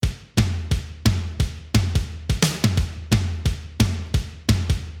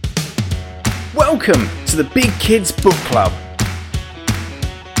Welcome to the Big Kids Book Club.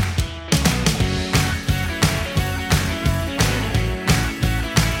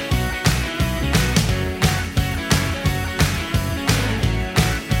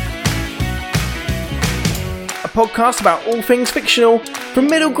 A podcast about all things fictional from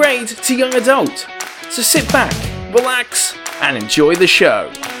middle grade to young adult. So sit back, relax, and enjoy the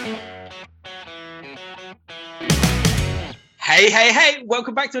show. Hey,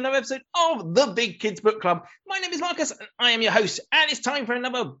 welcome back to another episode of the Big Kids Book Club. My name is Marcus and I am your host, and it's time for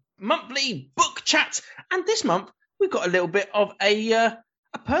another monthly book chat. And this month, we've got a little bit of a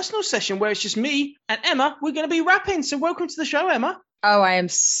personal session where it's just me and Emma. We're going to be rapping, so welcome to the show, Emma. Oh, I am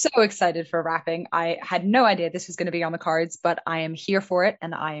so excited for rapping. I had no idea this was going to be on the cards, but I am here for it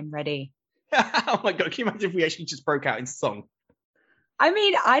and I am ready. Oh my God, can you imagine if we actually just broke out into song? I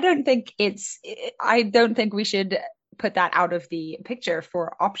mean, I don't think we should put that out of the picture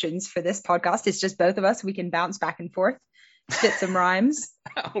for options for this podcast. It's just both of us. We can bounce back and forth, spit some rhymes.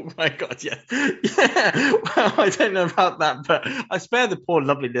 Oh my God, yeah. Well, I don't know about that, but I spare the poor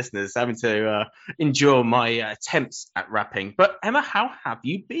lovely listeners having to endure my attempts at rapping. But Emma, how have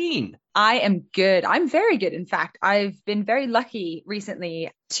you been? I am good. I'm very good. In fact, I've been very lucky recently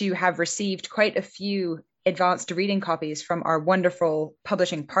to have received quite a few advanced reading copies from our wonderful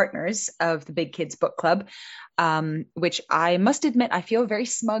publishing partners of the Big Kids Book Club, which I must admit, I feel very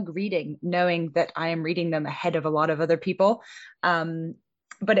smug reading, knowing that I am reading them ahead of a lot of other people.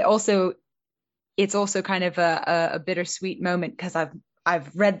 But it's also kind of a bittersweet moment because I've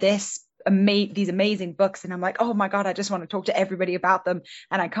read these amazing books and I'm like, oh my God, I just want to talk to everybody about them.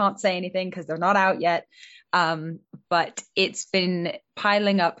 And I can't say anything because they're not out yet. But it's been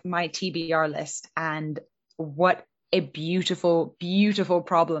piling up my TBR list, and what a beautiful, beautiful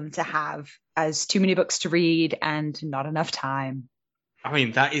problem to have, as too many books to read and not enough time. I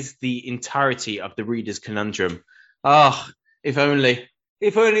mean, that is the entirety of the reader's conundrum. Oh, if only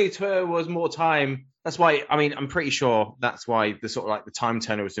there was more time. That's why, I mean, I'm pretty sure that's why the sort of like the time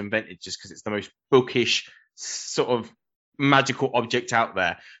turner was invented, just because it's the most bookish sort of magical object out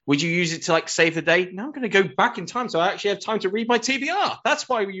there. Would you use it to like save the day? No, I'm going to go back in time so I actually have time to read my TBR. That's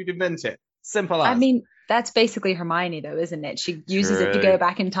why you'd invent it. Simple as. I mean, that's basically Hermione though, isn't it? She uses it to go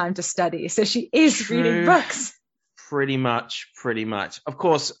back in time to study. So she is reading books. Pretty much. Of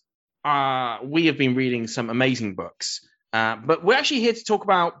course, we have been reading some amazing books, but we're actually here to talk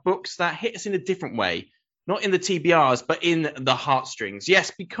about books that hit us in a different way. Not in the TBRs, but in the heartstrings.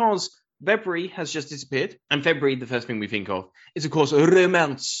 Yes, because February has just disappeared, and February, the first thing we think of is, of course,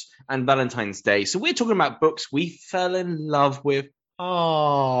 romance and Valentine's Day. So we're talking about books we fell in love with.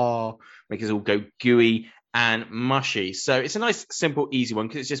 Oh, make us all go gooey and mushy. So it's a nice, simple, easy one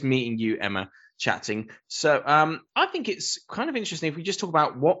because it's just me and you, Emma, chatting. So I think it's kind of interesting if we just talk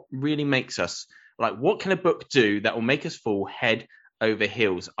about what really makes us, like, what can a book do that will make us fall head over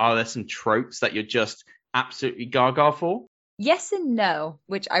heels? Are there some tropes that you're just absolutely gaga for? Yes and no,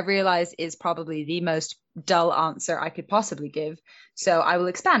 which I realize is probably the most dull answer I could possibly give. So I will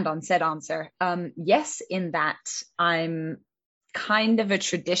expand on said answer. Yes, in that I'm kind of a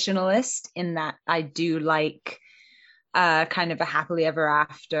traditionalist, in that I do like kind of a happily ever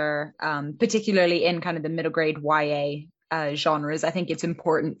after, particularly in kind of the middle grade YA genres. I think it's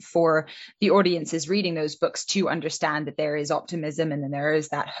important for the audiences reading those books to understand that there is optimism and then there is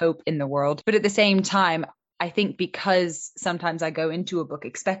that hope in the world. But at the same time, I think because sometimes I go into a book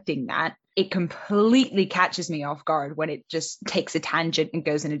expecting that, it completely catches me off guard when it just takes a tangent and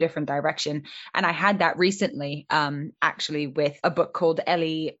goes in a different direction. And I had that recently, actually, with a book called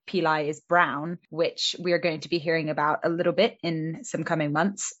Ellie Peli is Brown, which we are going to be hearing about a little bit in some coming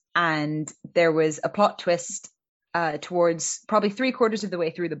months. And there was a plot twist towards probably 3/4 of the way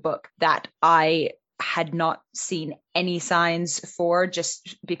through the book that I had not seen any signs for,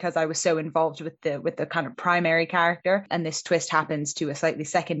 just because I was so involved with the kind of primary character, and this twist happens to a slightly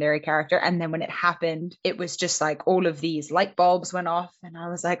secondary character. And then when it happened, it was just like all of these light bulbs went off and I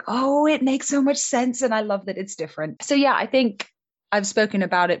was like, oh, it makes so much sense, and I love that it's different. So yeah, I think I've spoken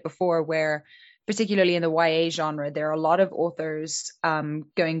about it before, where particularly in the YA genre, there are a lot of authors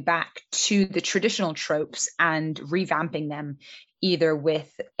going back to the traditional tropes and revamping them, either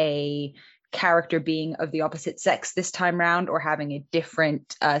with a character being of the opposite sex this time round, or having a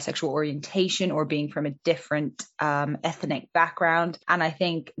different sexual orientation, or being from a different ethnic background. And I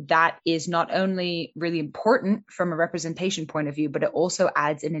think that is not only really important from a representation point of view, but it also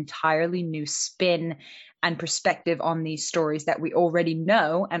adds an entirely new spin and perspective on these stories that we already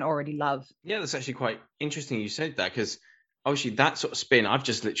know and already love. Yeah, that's actually quite interesting you said that, because obviously that sort of spin,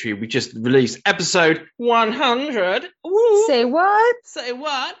 we just released episode 100. Woo! Say what? Say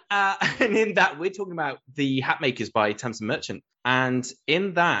what? And in that, we're talking about The Hatmakers by Tamsin Merchant. And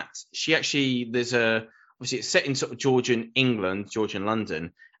in that, obviously it's set in sort of Georgian England, Georgian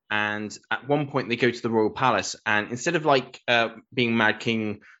London. And at one point they go to the royal palace, and instead of being Mad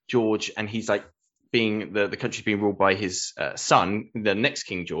King George, and he's like being the country's being ruled by his son, the next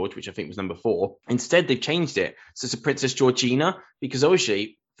King George, which I think was number 4. Instead, they've changed it. So it's a Princess Georgina, because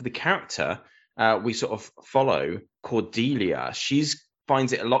obviously for the character we sort of follow, Cordelia, she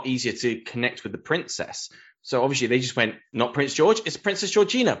finds it a lot easier to connect with the princess. So obviously they just went, not Prince George, it's Princess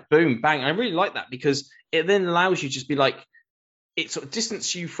Georgina. Boom, bang. I really like that, because it then allows you to just be like, it sort of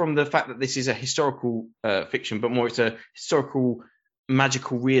distances you from the fact that this is a historical fiction, but more it's a historical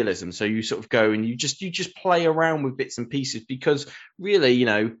magical realism. So you sort of go and you just play around with bits and pieces, because really,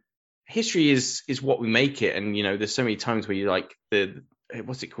 history is what we make it. And there's so many times where you like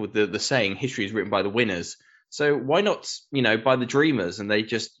what's it called, the saying, history is written by the winners. So why not by the dreamers, and they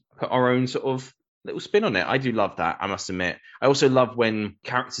just put our own sort of little spin on it. I do love that, I must admit. I also love when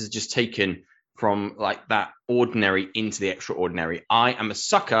characters are just taken from like that ordinary into the extraordinary. I am a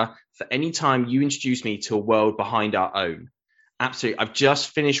sucker for any time you introduce me to a world behind our own. Absolutely. I've just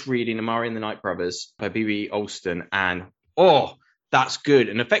finished reading Amari and the Night Brothers by B.B. Alston, and that's good.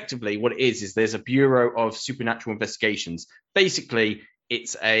 And effectively what it is there's a Bureau of Supernatural Investigations. Basically,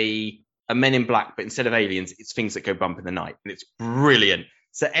 it's a Men in Black, but instead of aliens, it's things that go bump in the night. And it's brilliant.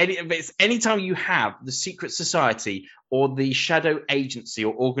 So anytime you have the secret society or the shadow agency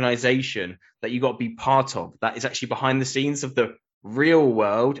or organization that you got to be part of, that is actually behind the scenes of the real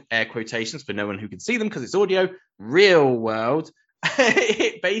world, air quotations for no one who can see them because it's audio, real world,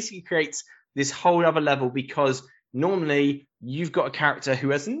 it basically creates this whole other level, because normally you've got a character who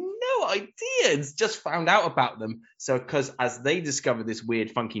has no ideas, just found out about them. So because as they discover this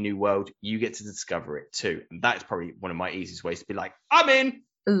weird, funky new world, you get to discover it too. And that's probably one of my easiest ways to be like, I'm in.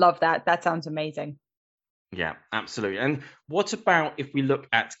 Love that. That sounds amazing. Yeah, absolutely. And what about if we look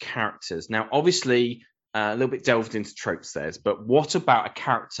at characters? Now, obviously, a little bit delved into tropes there, but what about a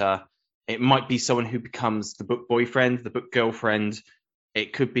character? It might be someone who becomes the book boyfriend, the book girlfriend.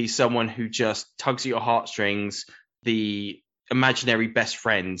 It could be someone who just tugs at your heartstrings, the imaginary best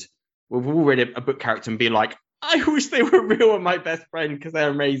friend. We've all read a book character and be like, I wish they were real and my best friend because they're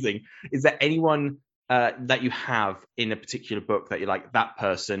amazing. Is there anyone that you have in a particular book that you're like, that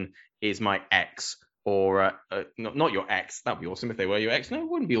person is my ex? Or not your ex. That'd be awesome if they were your ex. No, it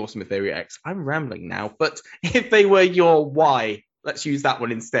wouldn't be awesome if they were your ex. I'm rambling now. But if they were your Y, let's use that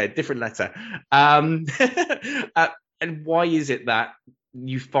one instead. Different letter. And why is it that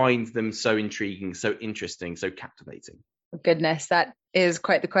you find them so intriguing, so interesting, so captivating? Goodness, that is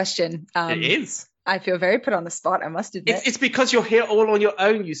quite the question. It is. I feel very put on the spot, I must admit. It's because you're here all on your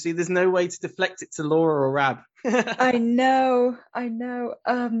own, you see. There's no way to deflect it to Laura or Rab. I know.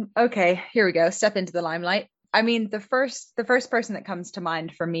 Okay, here we go. Step into the limelight. I mean, the first person that comes to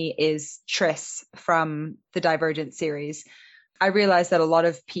mind for me is Triss from the Divergent series. I realize that a lot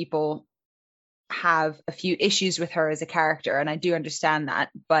of people have a few issues with her as a character, and I do understand that.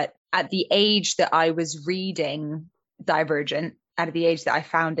 But at the age that I was reading Divergent, at the age that I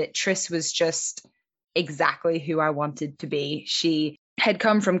found it, Triss was just exactly who I wanted to be. She had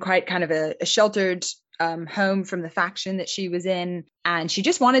come from quite kind of a sheltered home from the faction that she was in, and she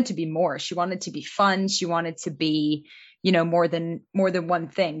just wanted to be more. She wanted to be fun. She wanted to be, more than one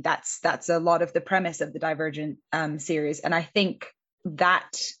thing. That's a lot of the premise of the Divergent series, and I think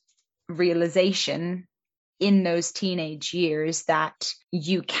that realization in those teenage years that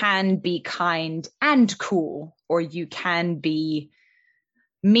you can be kind and cool, or you can be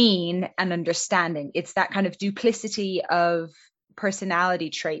mean and understanding. It's that kind of duplicity of personality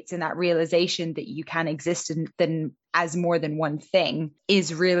traits, and that realization that you can exist as more than one thing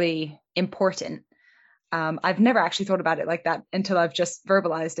is really important. I've never actually thought about it like that until I've just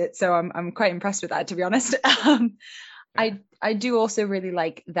verbalized it. So I'm quite impressed with that, to be honest. I do also really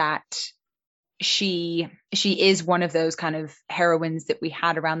like that she is one of those kind of heroines that we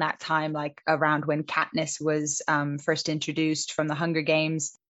had around that time, like around when Katniss was first introduced from the Hunger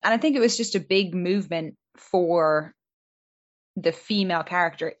Games. And I think it was just a big movement for the female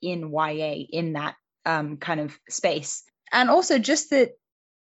character in YA in that kind of space. And also just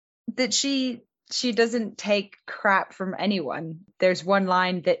that she doesn't take crap from anyone. There's one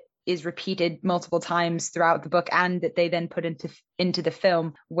line that is repeated multiple times throughout the book, and that they then put into the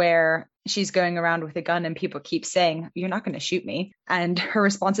film, where she's going around with a gun and people keep saying, "You're not going to shoot me." And her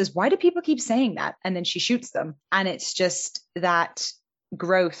response is, "Why do people keep saying that?" And then she shoots them. And it's just that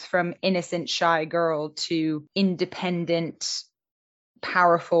growth from innocent, shy girl to independent,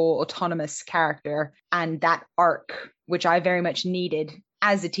 powerful, autonomous character, and that arc, which I very much needed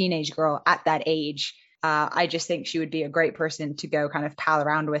as a teenage girl at that age. I just think she would be a great person to go kind of pal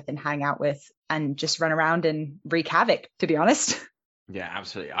around with and hang out with and just run around and wreak havoc, to be honest. Yeah,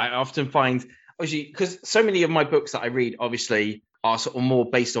 absolutely. I often find, obviously, because so many of my books that I read, obviously, are sort of more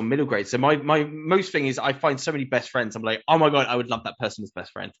based on middle grade. So my most thing is I find so many best friends. I'm like, oh my God, I would love that person as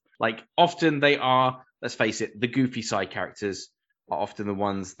best friend. Like often they are, let's face it, the goofy side characters are often the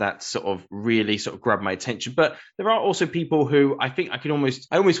ones that sort of really sort of grab my attention. But there are also people who I think I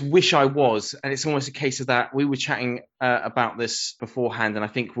almost wish I was. And it's almost a case of that. We were chatting about this beforehand, and I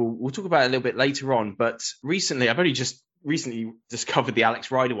think we'll talk about it a little bit later on. But recently, I've only just recently discovered the Alex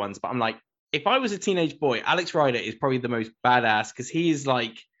Rider ones, but I'm like, if I was a teenage boy, Alex Rider is probably the most badass because he is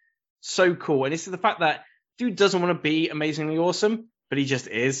like so cool. And it's the fact that dude doesn't want to be amazingly awesome, but he just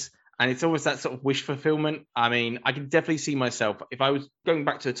is. And it's almost that sort of wish fulfillment. I mean, I can definitely see myself if I was going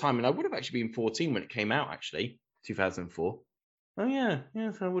back to a time, and I would have actually been 14 when it came out, actually, 2004. Oh, yeah.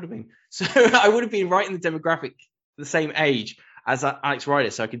 Yeah, so I would have been. So I would have been right in the demographic, the same age as Alex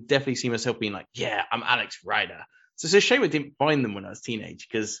Rider. So I could definitely see myself being like, yeah, I'm Alex Rider. So it's a shame I didn't find them when I was a teenage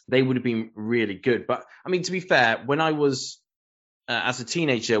because they would have been really good. But I mean, to be fair, when I was as a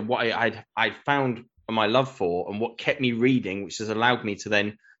teenager, what I'd found my love for and what kept me reading, which has allowed me to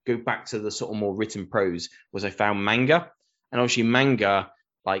then go back to the sort of more written prose, was I found manga. And obviously manga,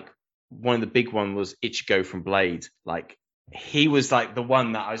 like one of the big one was Ichigo from Blade. Like he was like the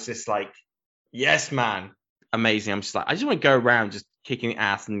one that I was just like, yes, man, amazing. I'm just like, I just want to go around just kicking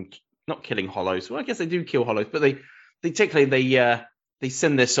ass and not killing hollows. Well, I guess they do kill hollows, but they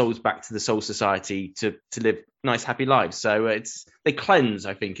send their souls back to the Soul Society to live nice, happy lives. So they cleanse,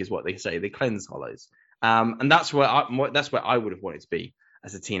 I think, is what they say. They cleanse hollows, and that's where I would have wanted to be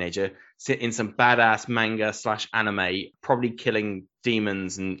as a teenager. Sit in some badass manga / anime, probably killing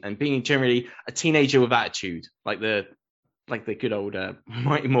demons and being generally a teenager with attitude, like the good old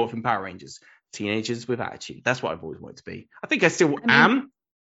Mighty Morphin Power Rangers. Teenagers with attitude. That's what I've always wanted to be. I think I still am.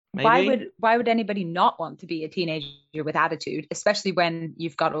 Maybe. Why would anybody not want to be a teenager with attitude, especially when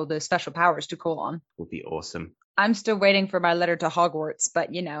you've got all the special powers to call on? Would be awesome. I'm still waiting for my letter to Hogwarts,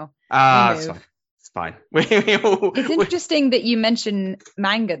 but you know, it's fine. It's interesting that you mention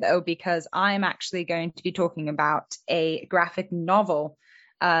manga though, because I'm actually going to be talking about a graphic novel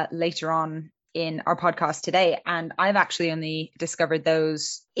later on in our podcast today, and I've actually only discovered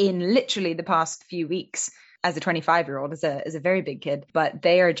those in literally the past few weeks. As a 25-year-old, as a very big kid, but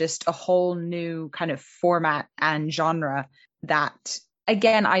they are just a whole new kind of format and genre that,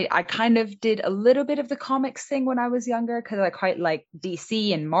 again, I kind of did a little bit of the comics thing when I was younger because I quite like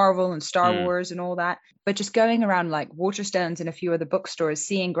DC and Marvel and Star Wars and all that. But just going around like Waterstones and a few other bookstores,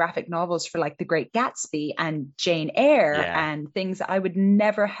 seeing graphic novels for like The Great Gatsby and Jane Eyre and things that I would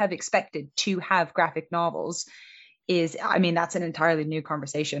never have expected to have graphic novels that's an entirely new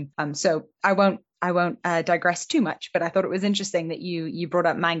conversation. So I won't digress too much, but I thought it was interesting that you brought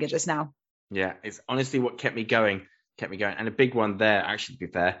up manga just now. Yeah, it's honestly what kept me going. And a big one there, actually, to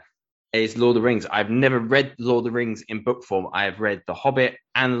be fair, is Lord of the Rings. I've never read Lord of the Rings in book form. I have read The Hobbit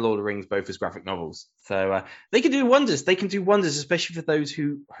and The Lord of the Rings both as graphic novels. So they can do wonders. They can do wonders, especially for those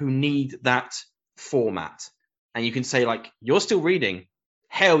who need that format. And you can say, like, you're still reading.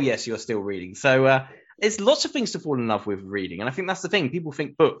 Hell yes, you're still reading. So there's lots of things to fall in love with reading. And I think that's the thing. People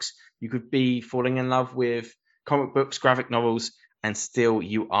think books. You could be falling in love with comic books, graphic novels, and still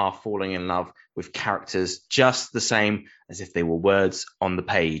you are falling in love with characters just the same as if they were words on the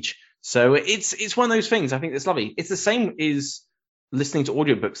page. So it's one of those things. I think it's lovely. It's the same as listening to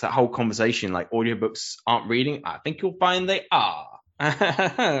audiobooks, that whole conversation, like audiobooks aren't reading. I think you'll find they are.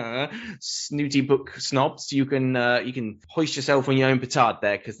 Snooty book snobs, you can hoist yourself on your own petard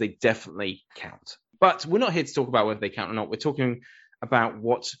there because they definitely count. But we're not here to talk about whether they count or not. We're talking about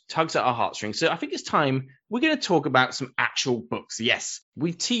what tugs at our heartstrings. So I think it's time we're going to talk about some actual books. Yes,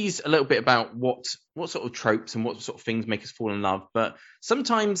 we teased a little bit about what sort of tropes and what sort of things make us fall in love. But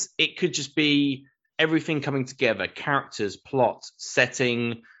sometimes it could just be everything coming together, characters, plot,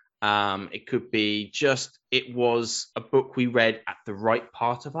 setting. It could be just it was a book we read at the right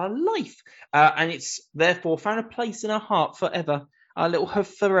part of our life. And it's therefore found a place in our heart forever, our little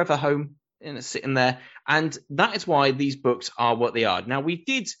forever home. Sitting there, and that is why these books are what they are. Now, we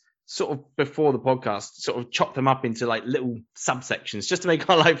did sort of before the podcast sort of chop them up into like little subsections just to make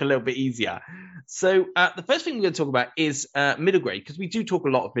our life a little bit easier. So the first thing we're going to talk about is middle grade, because we do talk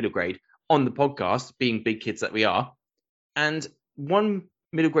a lot of middle grade on the podcast, being big kids that we are. And one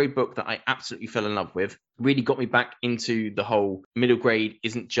middle grade book that I absolutely fell in love with. Really got me back into the whole middle grade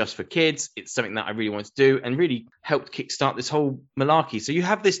isn't just for kids. It's something that I really want to do, and really helped kickstart this whole malarkey. So you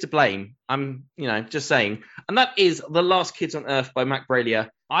have this to blame. I'm, just saying. And that is The Last Kids on Earth by Mac Bralia.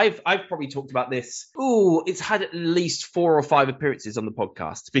 I've probably talked about this. It's had at least 4 or 5 appearances on the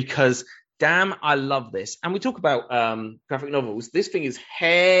podcast, because damn, I love this. And we talk about graphic novels. This thing is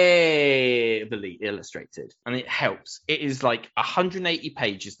heavily illustrated, and it helps. It is like 180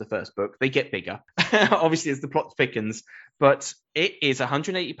 pages, the first book. They get bigger, obviously, as the plot thickens, but it is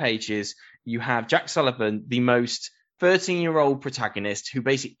 180 pages. You have Jack Sullivan, the most 13-year-old protagonist, who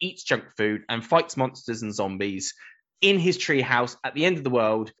basically eats junk food and fights monsters and zombies in his tree house at the end of the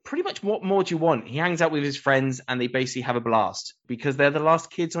world. Pretty much, what more do you want? He hangs out with his friends, and they basically have a blast because they're the last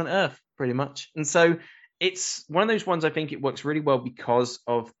kids on Earth, pretty much. And so it's one of those ones, I think it works really well because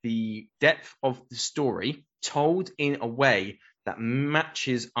of the depth of the story told in a way that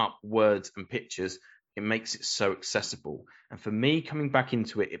matches up words and pictures. It makes it so accessible. And for me, coming back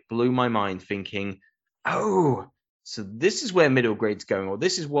into it, it blew my mind, thinking, oh, so this is where middle grade's going, or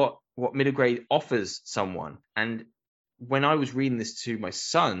this is what middle grade offers someone. And when I was reading this to my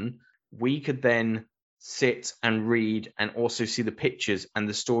son, we could then sit and read and also see the pictures, and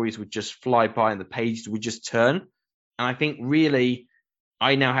the stories would just fly by and the pages would just turn. And I think really,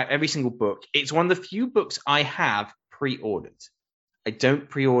 I now have every single book. It's one of the few books I have pre-ordered. I don't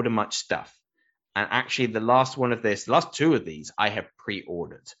pre-order much stuff. And actually the last two of these, I have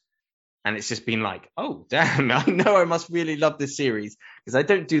pre-ordered. And it's just been like, oh, damn, I know I must really love this series, because I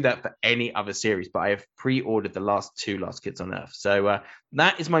don't do that for any other series, but I have pre-ordered the last Kids on Earth. So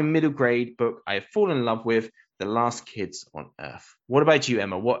that is my middle grade book I have fallen in love with, The Last Kids on Earth. What about you,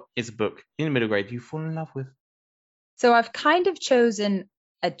 Emma? What is a book in the middle grade you've fallen in love with? So I've kind of chosen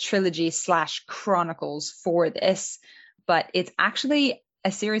a trilogy / chronicles for this, but it's actually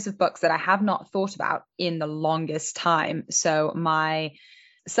a series of books that I have not thought about in the longest time. So my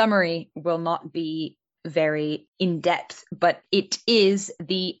summary will not be very in-depth, but it is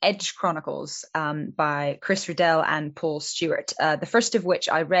the Edge Chronicles by Chris Riddell and Paul Stewart. The first of which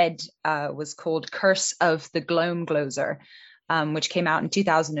I read was called Curse of the Gloamglozer, which came out in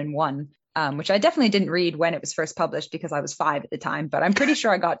 2001, which I definitely didn't read when it was first published because I was 5 at the time, but I'm pretty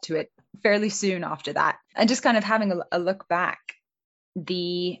sure I got to it fairly soon after that. And just kind of having a look back,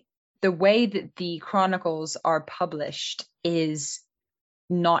 the way that the chronicles are published is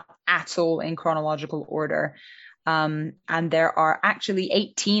not at all in chronological order. And there are actually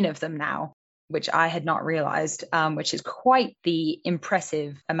 18 of them now, which I had not realized, which is quite the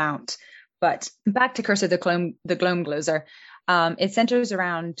impressive amount. But back to Curse of the Gloamglozer, it centers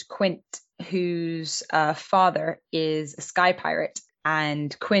around Quint, whose father is a sky pirate.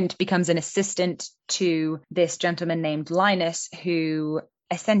 And Quint becomes an assistant to this gentleman named Linus, who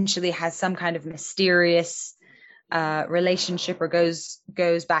essentially has some kind of mysterious relationship, or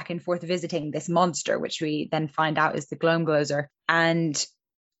goes back and forth visiting this monster, which we then find out is the Gloamglozer. And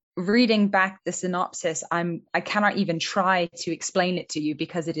reading back the synopsis, I cannot even try to explain it to you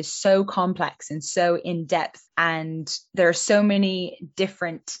because it is so complex and so in depth, and there are so many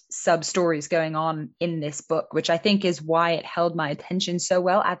different sub stories going on in this book, which I think is why it held my attention so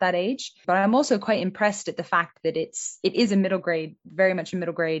well at that age. But I'm also quite impressed at the fact that it is a middle grade, very much a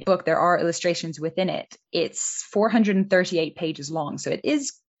middle grade book. There are illustrations within it. It's 438 pages long, so it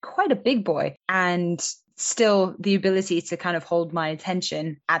is quite a big boy, and still the ability to kind of hold my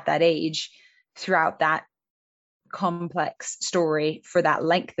attention at that age throughout that complex story for that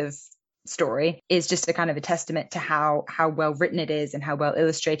length of story is just a kind of a testament to how well written it is and how well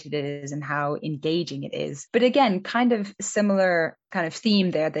illustrated it is and how engaging it is. But again, kind of similar kind of theme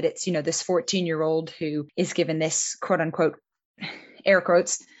there, that it's, this 14-year-old who is given this quote unquote air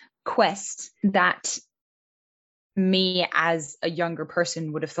quotes quest that me as a younger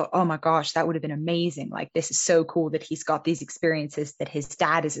person would have thought, oh my gosh, that would have been amazing. Like, this is so cool that he's got these experiences, that his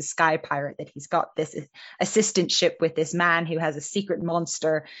dad is a sky pirate, that he's got this assistantship with this man who has a secret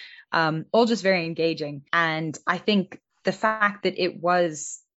monster, all just very engaging. And I think the fact that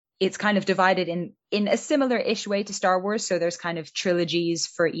it's kind of divided in a similar-ish way to Star Wars. So there's kind of trilogies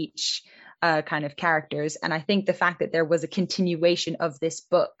for each kind of characters. And I think the fact that there was a continuation of this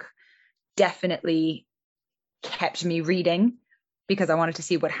book definitely kept me reading, because I wanted to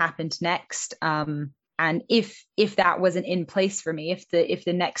see what happened next. And if that wasn't in place for me, if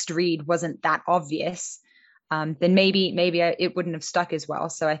the next read wasn't that obvious, then maybe it wouldn't have stuck as well.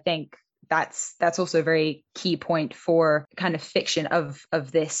 So I think that's also a very key point for kind of fiction of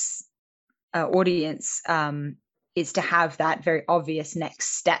this audience, is to have that very obvious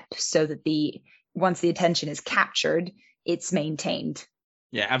next step, so that once the attention is captured, it's maintained.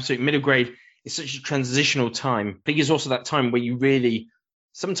 Yeah, absolutely. Middle grade is such a transitional time. I think it's also that time where you really,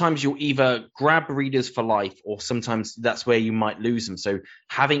 sometimes you'll either grab readers for life, or sometimes that's where you might lose them. So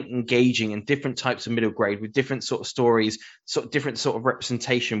having engaging in different types of middle grade with different sort of stories, sort of different sort of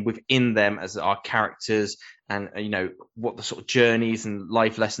representation within them as our characters, and what the sort of journeys and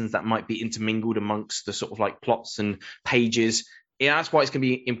life lessons that might be intermingled amongst the sort of like plots and pages. Yeah, that's why it's going to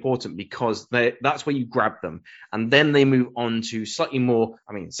be important, because that's where you grab them, and then they move on to slightly more,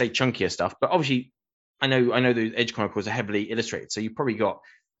 say chunkier stuff. But obviously, I know the Edge Chronicles are heavily illustrated, so you've probably got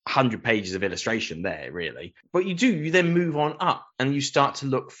 100 pages of illustration there, really. But you then move on up, and you start to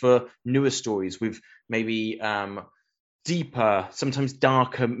look for newer stories with maybe deeper, sometimes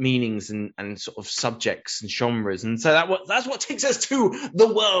darker meanings and sort of subjects and genres. And so that's what takes us to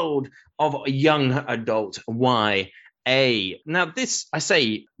the world of young adult YA. Now, this, I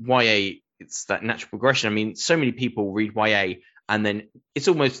say YA, it's that natural progression. So many people read YA and then it's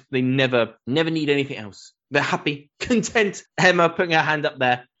almost they never need anything else. They're happy, content. Emma putting her hand up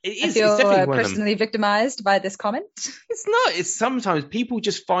there. I feel personally victimized by this comment. It's not. It's sometimes people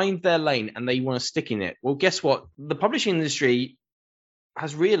just find their lane and they want to stick in it. Well, guess what? The publishing industry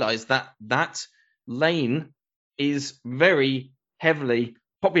has realized that lane is very heavily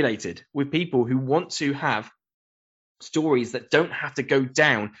populated with people who want to have stories that don't have to go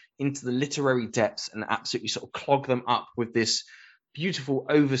down into the literary depths and absolutely sort of clog them up with this beautiful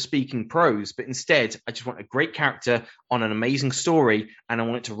over-speaking prose, but instead I just want a great character on an amazing story, and I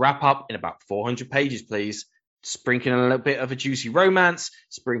want it to wrap up in about 400 pages, please. Sprinkle in a little bit of a juicy romance,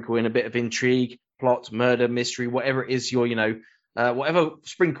 sprinkle in a bit of intrigue, plot, murder, mystery, whatever it is whatever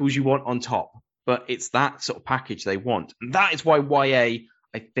sprinkles you want on top. But it's that sort of package they want. And that is why YA,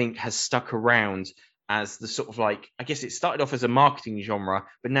 I think, has stuck around as the sort of like, I guess it started off as a marketing genre,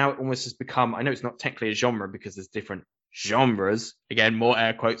 but now it almost has become, I know it's not technically a genre because there's different genres. Again, more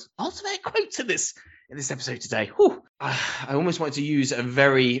air quotes. Lots of air quotes in this episode today. Whew. I almost wanted to use a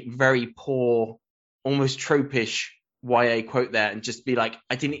very, very poor, almost tropish YA quote there and just be like,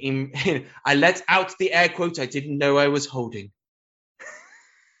 I didn't even, I let out the air quote I didn't know I was holding.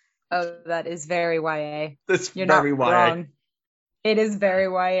 Oh, that is very YA. That's You're very not YA. Wrong. It is very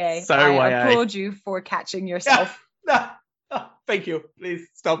YA. So I YA. applaud you for catching yourself. Thank you. Please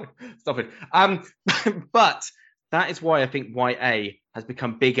stop it. But that is why I think YA has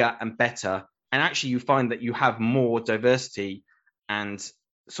become bigger and better. And actually you find that you have more diversity and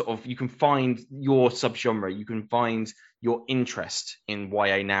sort of you can find your subgenre, you can find your interest in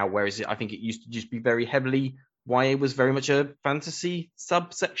YA now, whereas I think it used to just be very heavily, YA was very much a fantasy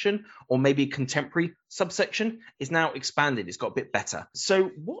subsection or maybe contemporary subsection. It's now expanded. It's got a bit better. So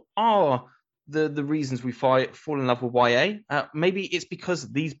what are the reasons we fall in love with YA? Maybe it's because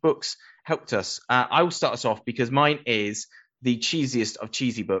these books helped us. I will start us off because mine is the cheesiest of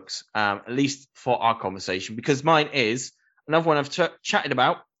cheesy books, at least for our conversation, because mine is another one I've chatted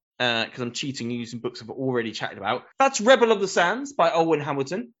about because I'm cheating using books I've already chatted about. That's Rebel of the Sands by Owen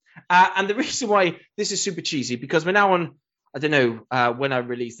Hamilton. And the reason why this is super cheesy, because we're now on, I don't know when I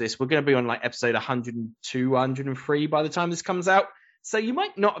release this, we're going to be on like episode 102, 103 by the time this comes out. So you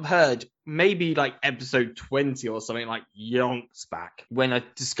might not have heard maybe like episode 20 or something like yonks back when I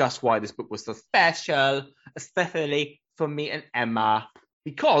discussed why this book was so special, especially for me and Emma,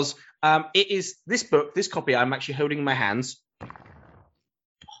 because it is this book, this copy I'm actually holding in my hands. Oh,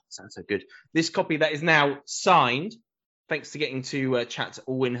 sounds so good. This copy that is now signed, thanks to getting to chat to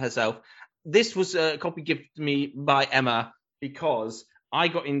Alwyn herself. This was a copy given to me by Emma because I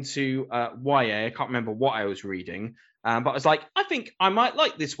got into YA. I can't remember what I was reading, but I was like, I think I might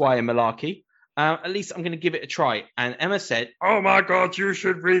like this YA malarkey. At least I'm going to give it a try. And Emma said, oh my God, you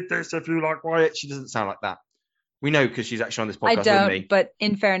should read this if you like YA. She doesn't sound like that. We know because she's actually on this podcast I don't, with me. But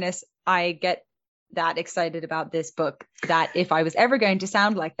in fairness, I get that excited about this book that if I was ever going to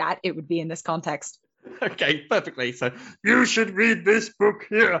sound like that, it would be in this context. Okay, perfectly. So you should read this book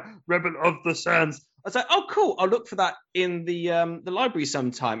here, Rebel of the Sands. I was like, oh, cool. I'll look for that in the library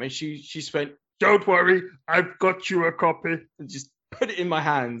sometime. And she went, don't worry, I've got you a copy. And just put it in my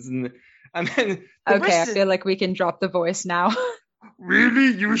hands. And then okay, I feel like we can drop the voice now.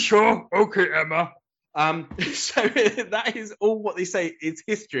 Really? You sure? Okay, Emma. So that is all what they say is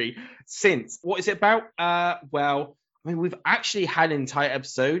history since. What is it about? Well, I mean, we've actually had an entire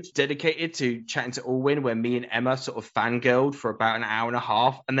episode dedicated to chatting to Alwyn where me and Emma sort of fangirled for about an hour and a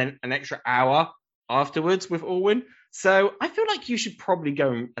half and then an extra hour afterwards with Alwyn. So I feel like you should probably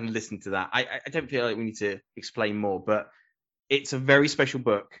go and listen to that. I don't feel like we need to explain more, but it's a very special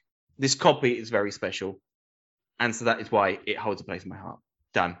book. This copy is very special. And so that is why it holds a place in my heart.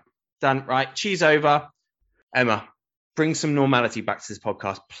 Done. Right. Cheese over. Emma, bring some normality back to this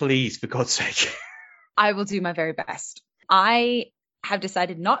podcast, please, for God's sake. I will do my very best. I have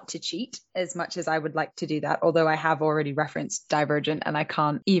decided not to cheat as much as I would like to do that, although I have already referenced Divergent, and I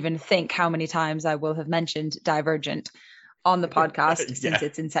can't even think how many times I will have mentioned Divergent on the podcast since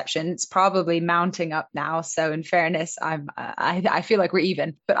its inception. It's probably mounting up now. So in fairness, I feel like we're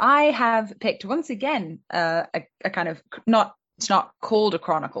even. But I have picked once again a kind of it's not called a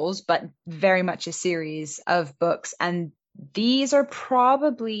Chronicles, but very much a series of books. And these are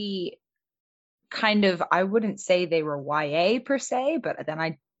probably kind of, I wouldn't say they were YA per se, but then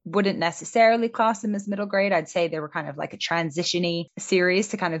I wouldn't necessarily class them as middle grade. I'd say they were kind of like a transition-y series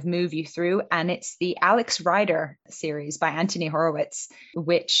to kind of move you through. And it's the Alex Rider series by Anthony Horowitz,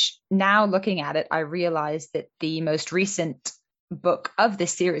 which now looking at it, I realized that the most recent book of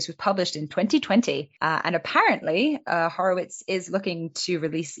this series was published in 2020. And apparently Horowitz is looking to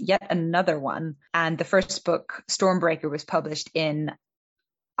release yet another one. And the first book, Stormbreaker, was published in,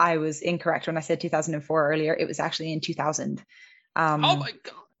 I was incorrect when I said 2004 earlier. It was actually in 2000. Oh my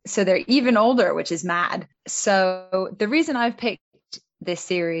God. So they're even older, which is mad. So the reason I've picked this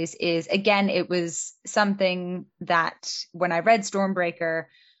series is, again, it was something that when I read Stormbreaker,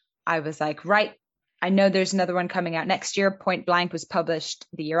 I was like, right, I know there's another one coming out next year. Point Blank was published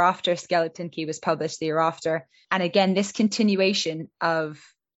the year after. Skeleton Key was published the year after. And again, this continuation of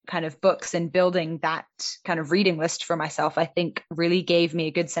kind of books and building that kind of reading list for myself, I think really gave me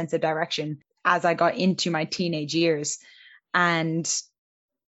a good sense of direction as I got into my teenage years. And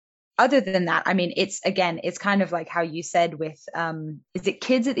other than that, I mean, it's kind of like how you said with, is it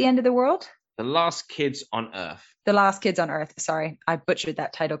Kids at the End of the World? The Last Kids on Earth. The Last Kids on Earth. Sorry, I butchered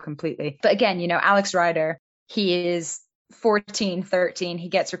that title completely. But again, Alex Rider, he is 14, 13. He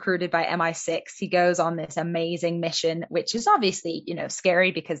gets recruited by MI6. He goes on this amazing mission, which is obviously,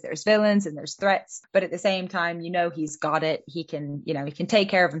 scary because there's villains and there's threats. But at the same time, he's got it. He can take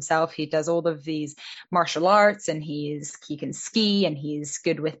care of himself. He does all of these martial arts, and he can ski, and he's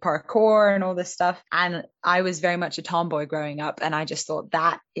good with parkour and all this stuff. And I was very much a tomboy growing up, and I just thought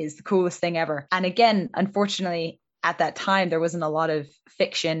that is the coolest thing ever. And again, unfortunately, at that time, there wasn't a lot of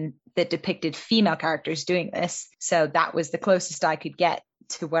fiction that depicted female characters doing this. So that was the closest I could get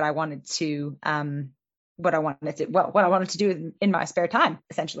to what I wanted to do in my spare time,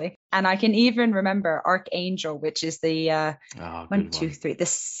 essentially. And I can even remember Archangel, which is the the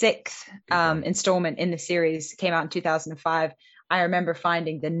sixth installment in the series, came out in 2005. I remember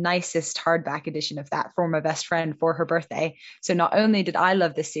finding the nicest hardback edition of that for my best friend for her birthday. So not only did I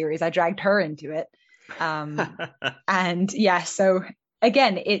love this series, I dragged her into it. And yeah, so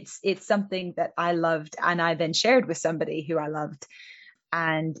again, it's something that I loved, and I then shared with somebody who I loved.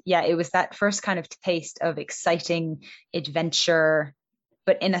 And yeah, it was that first kind of taste of exciting adventure,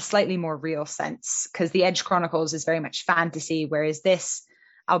 but in a slightly more real sense, because the Edge Chronicles is very much fantasy, whereas this,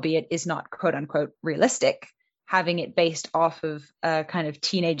 albeit is not quote unquote realistic, having it based off of a kind of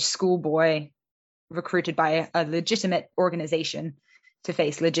teenage schoolboy recruited by a legitimate organization to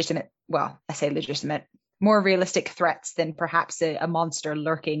face more realistic threats than perhaps a monster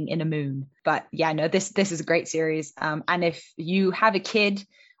lurking in a moon. But yeah, no, this is a great series. And if you have a kid,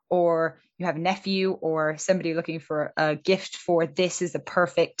 or you have a nephew, or somebody looking for a gift for this, is the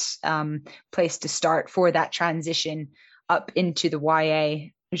perfect place to start for that transition up into the YA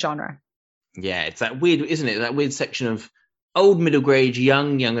genre. Yeah, it's that weird, isn't it? That weird section of old middle grade,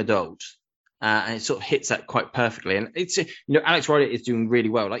 young adult. And it sort of hits that quite perfectly. And it's, Alex Rider is doing really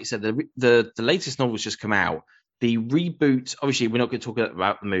well. Like you said, the latest novel's just come out. The reboot, obviously, we're not going to talk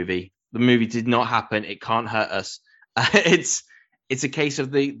about the movie. The movie did not happen. It can't hurt us. It's a case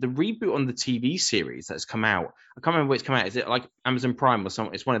of the reboot on the TV series that's come out. I can't remember where it's come out. Is it like Amazon Prime or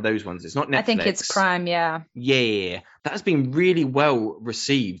something? It's one of those ones. It's not Netflix. I think it's Prime, yeah. Yeah. That has been really well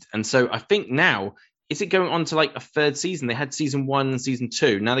received. And so I think now, is it going on to like a third season? They had season 1 and season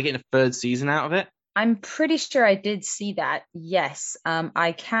 2. Now they're getting a third season out of it. I'm pretty sure I did see that. Yes.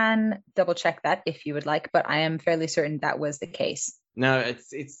 I can double check that if you would like, but I am fairly certain that was the case. No,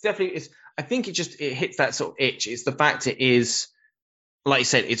 it's definitely, I think it hits that sort of itch. It's the fact it is, like you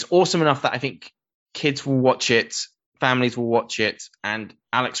said, it's awesome enough that I think kids will watch it, families will watch it, and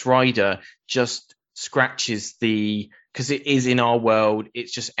Alex Rider just scratches because it is in our world.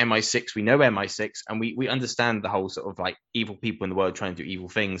 It's just MI6. We know MI6, and we understand the whole sort of like evil people in the world trying to do evil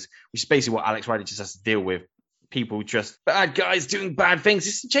things, which is basically what Alex Rider just has to deal with. People just bad guys doing bad things.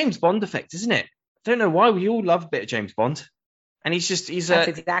 It's the James Bond effect, isn't it? I don't know why we all love a bit of James Bond. And that's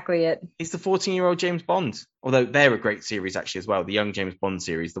exactly it. He's the 14-year-old James Bond. Although they're a great series actually as well. The Young James Bond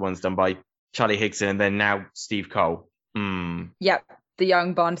series, the ones done by Charlie Higson and then now Steve Cole. Yep. the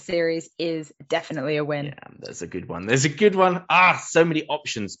Young Bond series is definitely a win. Yeah, that's a good one. There's a good one. So many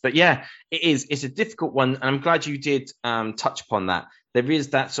options. But yeah, it is. It's a difficult one. And I'm glad you did touch upon that. There is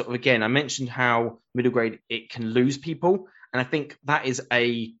that sort of, again, I mentioned how middle grade, it can lose people. And I think that is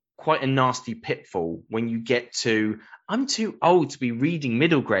quite a nasty pitfall when you get to, I'm too old to be reading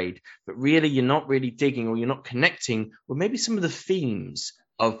middle grade, but really you're not really digging, or you're not connecting with maybe some of the themes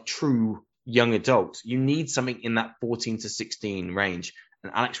of true young adults. You need something in that 14 to 16 range.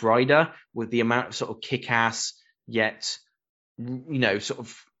 And Alex Rider, with the amount of sort of kick-ass, yet, sort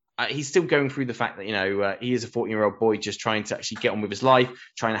of, he's still going through the fact that, he is a 14-year-old boy just trying to actually get on with his life,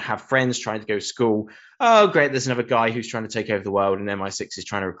 trying to have friends, trying to go to school. Oh, great, there's another guy who's trying to take over the world, and MI6 is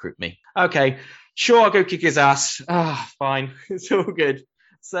trying to recruit me. Okay, sure, I'll go kick his ass. Fine, it's all good.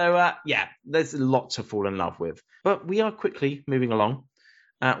 So, there's a lot to fall in love with. But we are quickly moving along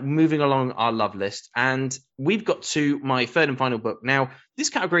our love list, and we've got to my third and final book. Now, this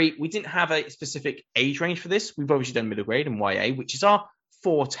category, we didn't have a specific age range for this. We've obviously done middle grade and YA, which is our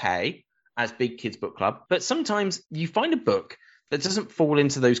forte as Big Kids Book Club. But sometimes you find a book that doesn't fall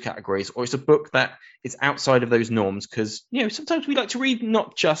into those categories, or it's a book that is outside of those norms, because, sometimes we like to read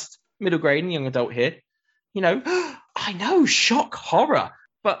not just middle grade and young adult here. I know, shock, horror.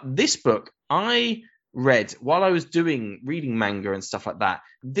 But this book, I read while I was reading manga and stuff like that.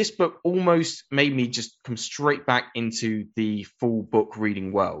 This book almost made me just come straight back into the full book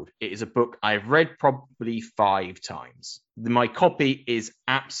reading world. It is a book I've read probably 5 times. My copy is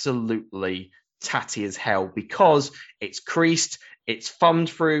absolutely tatty as hell because it's creased, it's thumbed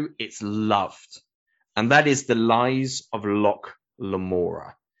through, it's loved. And that is The Lies of Locke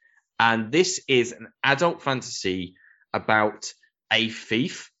Lamora. And this is an adult fantasy about a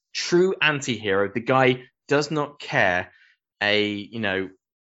thief, true anti-hero. The guy does not care a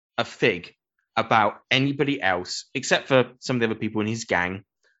fig about anybody else except for some of the other people in his gang.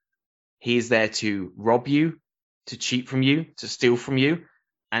 He is there to rob you, to cheat from you, to steal from you.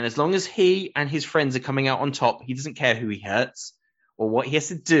 And as long as he and his friends are coming out on top, he doesn't care who he hurts or what he has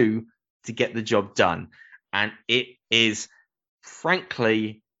to do to get the job done. And it is,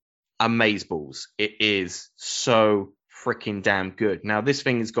 frankly, amazeballs. It is so freaking damn good. Now, this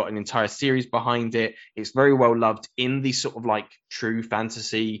thing has got an entire series behind it. It's very well loved in the sort of like true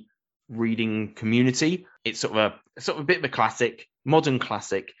fantasy reading community. It's sort of a bit of a classic, modern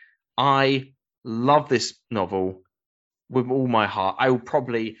classic. I love this novel with all my heart. I will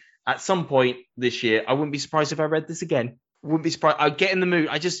probably, at some point this year, I wouldn't be surprised if I read this again. Wouldn't be surprised. I'd get in the mood.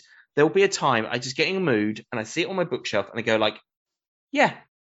 There'll be a time I just get in a mood and I see it on my bookshelf and I go like, yeah,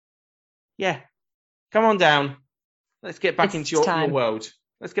 come on down. Let's get back into your world.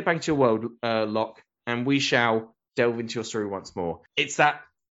 Let's get back into your world, Locke, and we shall delve into your story once more. It's that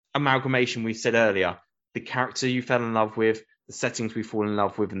amalgamation we said earlier. The character you fell in love with, the settings we fall in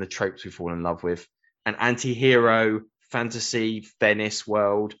love with, and the tropes we fall in love with. An anti-hero, fantasy, Venice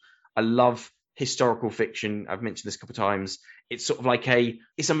world. I love historical fiction. I've mentioned this a couple of times. It's sort of like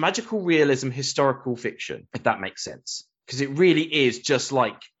it's a magical realism historical fiction, if that makes sense. Because it really is just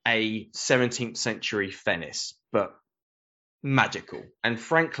like a 17th century Venice, but magical. And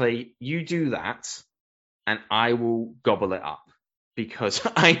frankly, you do that and I will gobble it up because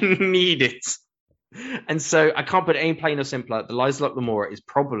I need it. And so I can't put it any plain or simpler. The Lies of Locke Lamora is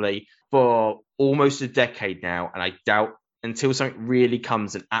probably for almost a decade now, and I doubt until something really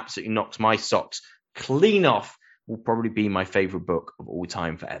comes and absolutely knocks my socks clean off, will probably be my favorite book of all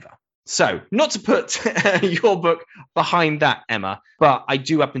time forever. So, not to put your book behind that, Emma, but I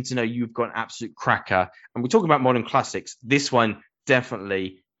do happen to know you've got an absolute cracker. And we're talking about modern classics. This one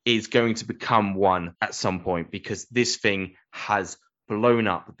definitely is going to become one at some point because this thing has blown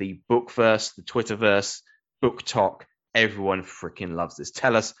up the bookverse, the Twitterverse, book talk. Everyone freaking loves this.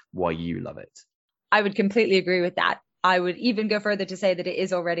 Tell us why you love it. I would completely agree with that. I would even go further to say that it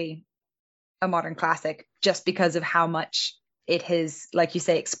is already a modern classic just because of how much it has, like you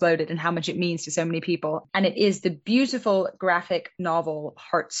say, exploded and how much it means to so many people. And it is the beautiful graphic novel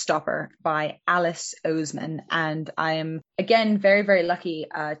Heartstopper by Alice Oseman. And I am, again, very, very lucky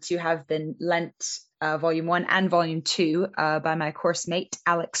to have been lent Volume 1 and Volume 2 by my course mate,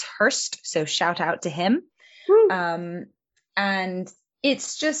 Alex Hurst. So shout out to him. And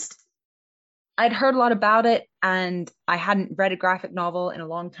it's just, I'd heard a lot about it and I hadn't read a graphic novel in a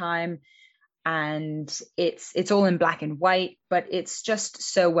long time. And it's all in black and white, but it's just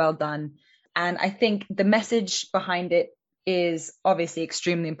so well done. And I think the message behind it is obviously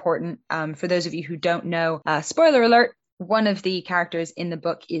extremely important. For those of you who don't know, spoiler alert, one of the characters in the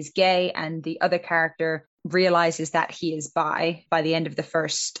book is gay and the other character realizes that he is bi by the end of the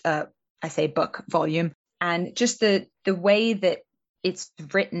first, book volume. And just the way that it's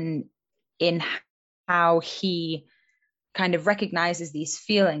written in how he kind of recognizes these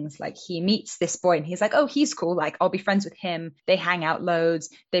feelings. Like he meets this boy and he's like, oh, he's cool, like I'll be friends with him. They hang out loads,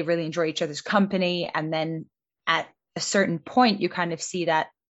 they really enjoy each other's company. And then at a certain point you kind of see that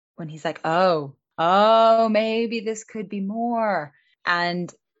when he's like, oh, maybe this could be more.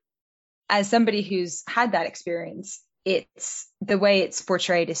 And as somebody who's had that experience, it's the way it's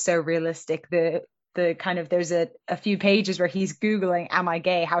portrayed is so realistic. The kind of, there's a few pages where he's Googling, am I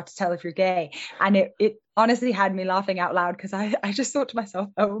gay? How to tell if you're gay. And it honestly had me laughing out loud, because I just thought to myself,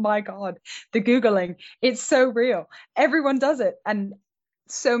 oh my God, the Googling, it's so real. Everyone does it. And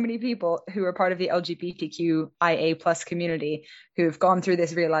so many people who are part of the LGBTQIA plus community who've gone through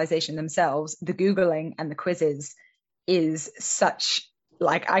this realization themselves, the Googling and the quizzes is such,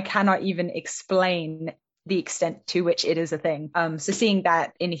 like, I cannot even explain the extent to which it is a thing. So seeing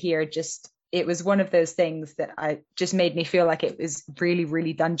that in here, just, it was one of those things that I just made me feel like it was really,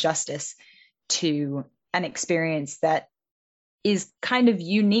 really done justice to an experience that is kind of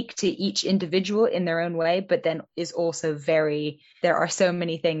unique to each individual in their own way, but then is also there are so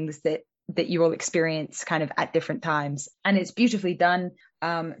many things that you will experience kind of at different times. And it's beautifully done.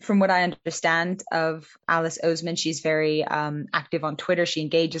 From what I understand of Alice Oseman, she's very active on Twitter. She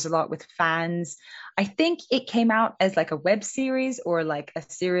engages a lot with fans. I think it came out as like a web series or like a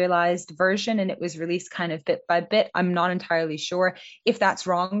serialized version, and it was released kind of bit by bit. I'm not entirely sure. If that's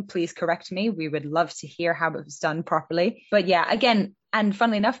wrong, please correct me. We would love to hear how it was done properly. But yeah, again, and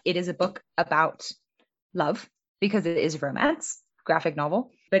funnily enough, it is a book about love because it is romance, graphic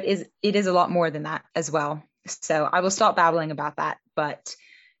novel, but it is a lot more than that as well. So I will stop babbling about that, but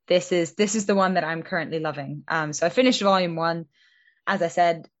this is the one that I'm currently loving. So I finished volume 1. As I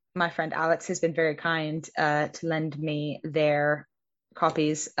said, my friend Alex has been very kind to lend me their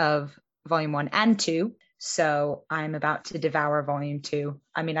copies of volume 1 and 2. So I'm about to devour volume 2.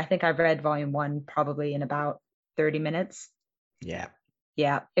 I mean, I think I've read volume 1 probably in about 30 minutes. Yeah,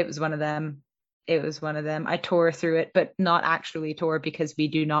 it was one of them. I tore through it, but not actually tore, because we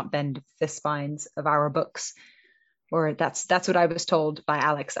do not bend the spines of our books. Or that's what I was told by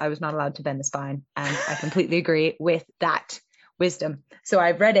Alex. I was not allowed to bend the spine. And I completely agree with that wisdom. So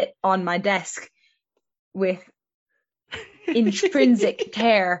I read it on my desk with intrinsic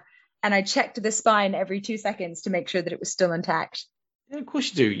care, and I checked the spine every 2 seconds to make sure that it was still intact. Yeah, of course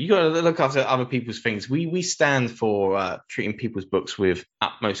you do. You got to look after other people's things. We stand for treating people's books with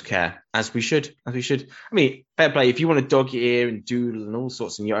utmost care, as we should. I mean, fair play. If you want to dog your ear and doodle and all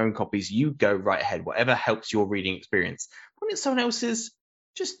sorts in your own copies, you go right ahead. Whatever helps your reading experience. When it's someone else's,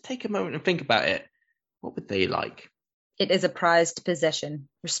 just take a moment and think about it. What would they like? It is a prized possession.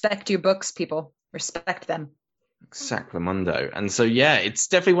 Respect your books, people. Respect them. Sacramundo. And so, yeah, it's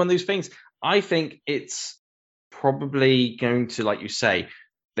definitely one of those things. I think it's probably going to, like you say,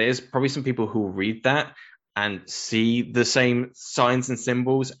 there's probably some people who will read that and see the same signs and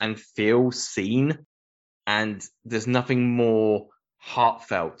symbols and feel seen. And there's nothing more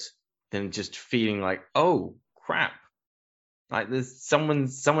heartfelt than just feeling like, oh crap, like there's someone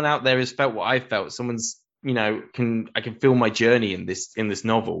out there has felt what I felt. Someone's, I can feel my journey in this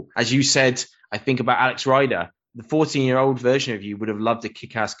novel. As you said, I think about Alex Rider. The 14-year-old version of you would have loved a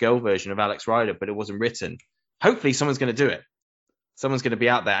kick-ass girl version of Alex Rider, but it wasn't written. Hopefully someone's going to do it. Someone's going to be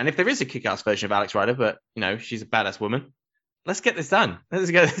out there. And if there is a kick-ass version of Alex Rider, but, she's a badass woman, let's get this done. Let's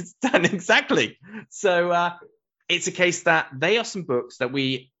get this done. Exactly. So it's a case that they are some books that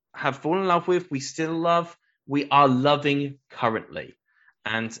we have fallen in love with. We still love. We are loving currently.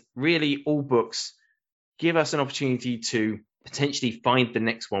 And really all books give us an opportunity to potentially find the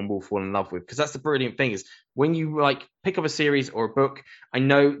next one we'll fall in love with. Because that's the brilliant thing, is when you pick up a series or a book, I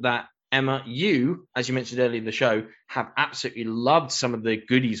know that Emma, you, as you mentioned earlier in the show, have absolutely loved some of the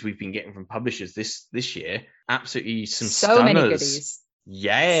goodies we've been getting from publishers this year. Absolutely some stunners. Many goodies.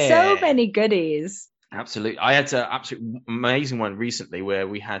 Yeah. So many goodies. Absolutely. I had an absolutely amazing one recently where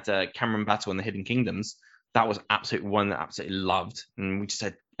we had Cameron Battle and the Hidden Kingdoms. That was absolutely one that I absolutely loved. And we just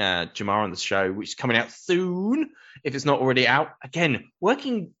had Jamar on the show, which is coming out soon, if it's not already out. Again,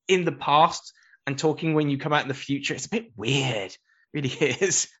 working in the past and talking when you come out in the future, it's a bit weird. It really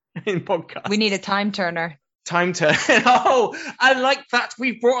is. In podcast, we need a time turner. Oh, I like that.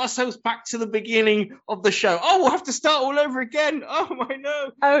 We brought ourselves back to the beginning of the show. Oh, we'll have to start all over again. Oh my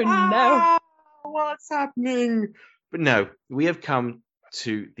no. No. What's happening? But no, we have come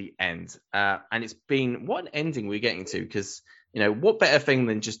to the end, and it's been, what an ending we're getting to, because what better thing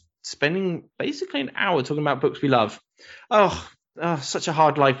than just spending basically an hour talking about books we love. Oh, such a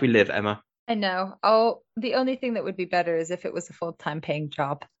hard life we live, Emma. I know. Oh, the only thing that would be better is if it was a full-time paying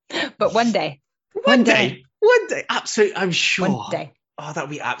job. But one day. One day, absolutely, I'm sure. One day. Oh, that would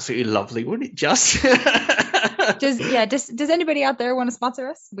be absolutely lovely, wouldn't it? Just. Does anybody out there want to sponsor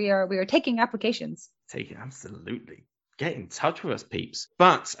us? We are taking applications. Absolutely. Get in touch with us, peeps.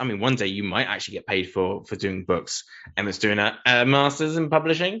 But I mean, one day you might actually get paid for doing books. Emma's doing a master's in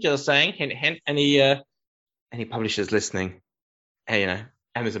publishing. Just saying, hint, hint. Any publishers listening? Hey,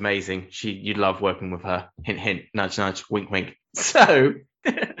 Emma's amazing. You'd love working with her. Hint, hint. Nudge, nudge. Wink, wink. So.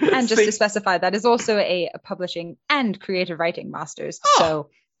 And just to specify, that is also a publishing and creative writing master's. Oh. So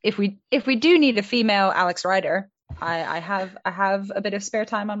if we do need a female Alex Rider, I have a bit of spare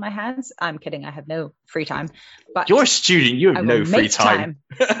time on my hands. I'm kidding. I have no free time. But you're a student. You have no free time.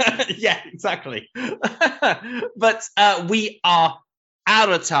 Yeah, exactly. But we are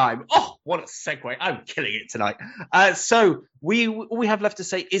out of time. Oh, what a segue. I'm killing it tonight. So all we have left to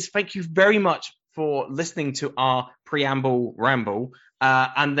say is thank you very much for listening to our preamble ramble.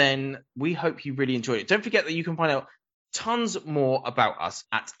 And then we hope you really enjoyed it. Don't forget that you can find out tons more about us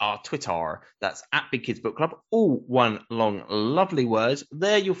at our Twitter. That's at Big Kids Book Club, all one long lovely words.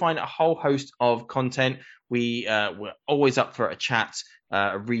 There you'll find a whole host of content. We're always up for a chat,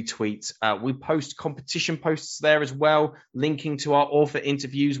 a retweet. We post competition posts there as well, linking to our author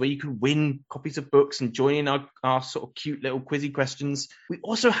interviews where you can win copies of books and join in our sort of cute little quizzy questions. We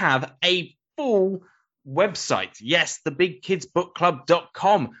also have a full website. Yes,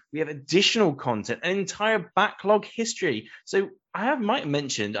 thebigkidsbookclub.com. We have additional content, an entire backlog history. So I might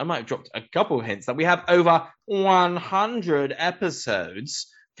have dropped a couple of hints that we have over 100 episodes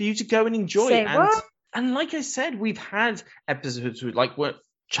for you to go and enjoy. Say what? And like I said, we've had episodes like we're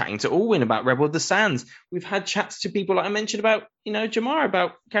chatting to Alwyn about Rebel of the Sands. We've had chats to people like I mentioned about, Jamar,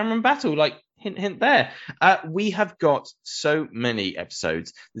 about Cameron Battle, like hint, hint there. We have got so many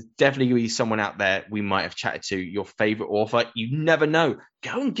episodes. There's definitely going to be someone out there we might have chatted to, your favorite author. You never know.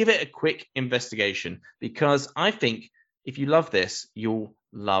 Go and give it a quick investigation, because I think if you love this, you'll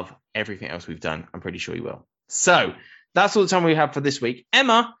love everything else we've done. I'm pretty sure you will. So that's all the time we have for this week.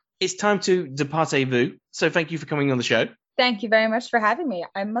 Emma, it's time to depart-a-vous. So thank you for coming on the show. Thank you very much for having me.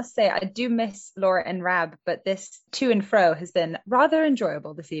 I must say, I do miss Laura and Rab, but this to and fro has been rather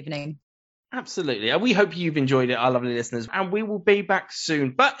enjoyable this evening. Absolutely. And we hope you've enjoyed it, our lovely listeners, and we will be back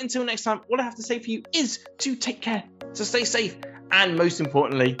soon. But until next time, what I have to say for you is to take care, to stay safe, and most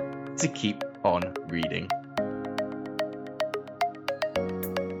importantly, to keep on reading.